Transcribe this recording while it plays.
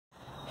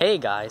Hey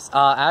guys,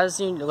 as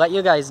you let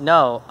you guys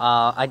know,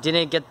 I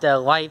didn't get the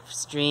live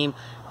stream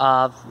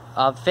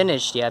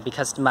finished yet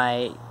because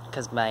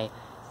my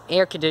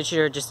air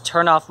conditioner just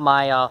turned off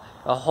my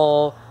a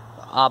whole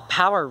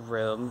power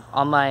room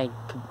on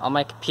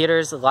my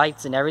computer's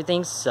lights and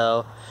everything.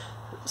 So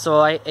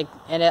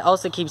and it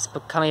also keeps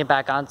coming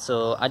back on.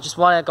 So I just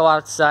want to go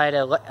outside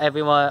and let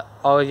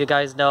all of you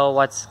guys know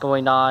what's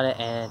going on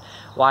and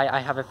why I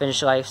haven't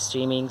finished live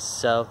streaming.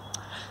 So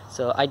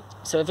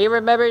if you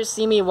remember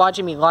see me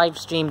watching me live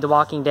stream The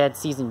Walking Dead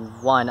Season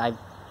 1, I'm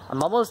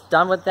almost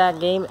done with that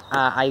game.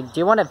 I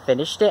do want to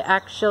finish it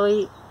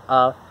actually,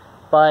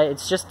 but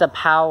it's just the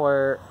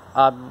power,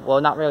 well,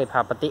 not really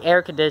power, but the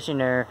air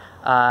conditioner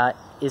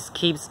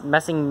keeps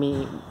messing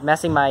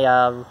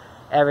my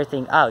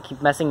everything up,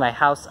 keep messing my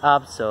house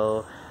up.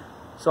 So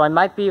I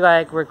might be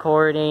like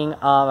recording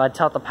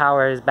until the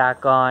power is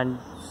back on.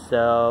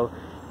 So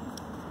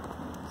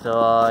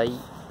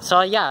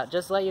yeah,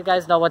 just let you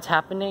guys know what's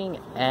happening,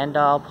 and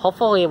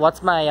hopefully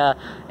once my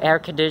air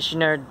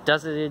conditioner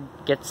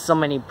doesn't get so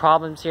many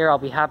problems here, I'll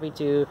be happy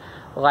to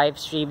live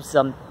stream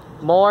some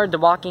more The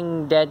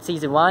Walking Dead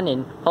Season 1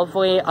 and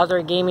hopefully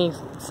other gaming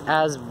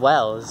as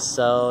well.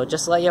 So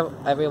just let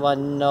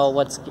everyone know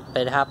what's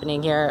been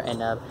happening here,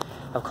 and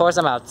of course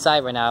I'm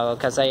outside right now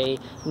because I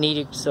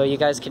need so you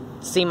guys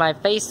can see my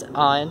face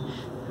on.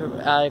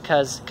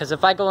 Because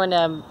if I go in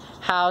a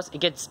house,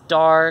 it gets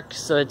dark,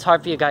 so it's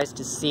hard for you guys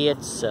to see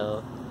it.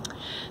 So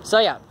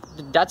yeah,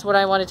 that's what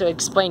I wanted to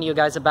explain to you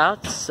guys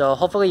about. So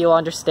hopefully you'll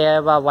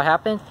understand about what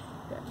happened.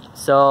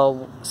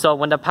 So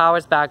when the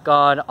power's back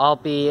on, I'll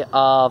be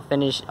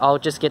finished. I'll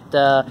just get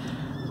the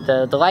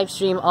live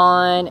stream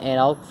on, and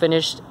I'll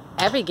finish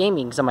every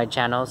gaming on my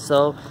channel.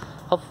 So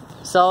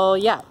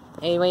yeah.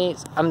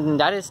 Anyways,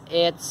 that is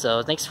it.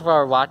 So thanks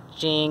for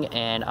watching,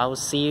 and I will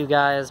see you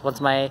guys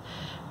once my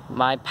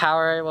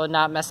power will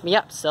not mess me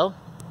up. So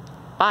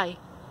bye.